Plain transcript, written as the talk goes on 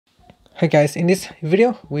Hi guys, in this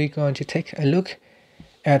video we're going to take a look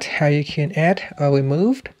at how you can add or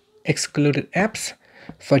remove excluded apps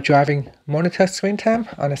for driving monitor screen time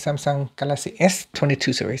on the Samsung Galaxy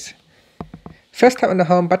S22 series. First, tap on the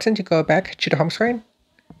home button to go back to the home screen.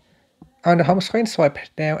 On the home screen, swipe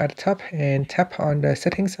down at the top and tap on the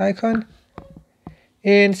settings icon.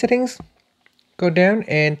 In settings, go down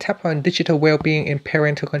and tap on digital well-being and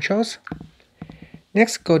parental controls.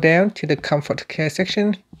 Next, go down to the comfort care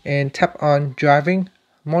section and tap on driving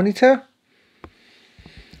monitor.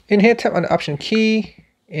 In here, tap on the option key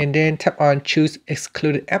and then tap on choose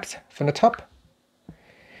excluded apps from the top.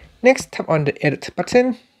 Next, tap on the edit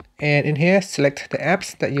button and in here select the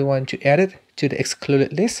apps that you want to add it to the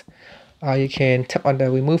excluded list. You can tap on the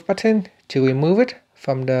remove button to remove it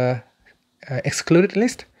from the excluded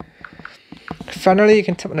list. Finally, you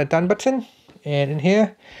can tap on the done button, and in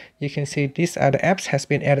here you can see these are the apps has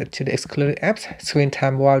been added to the excluded apps. Screen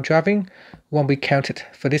time while driving won't be counted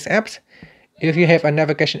for these apps. If you have a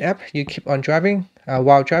navigation app you keep on driving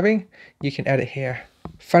while driving, you can add it here.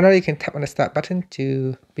 Finally, you can tap on the start button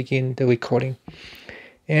to begin the recording.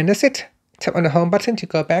 And that's it. Tap on the home button to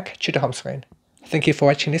go back to the home screen. Thank you for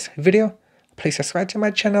watching this video. Please subscribe to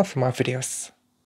my channel for more videos.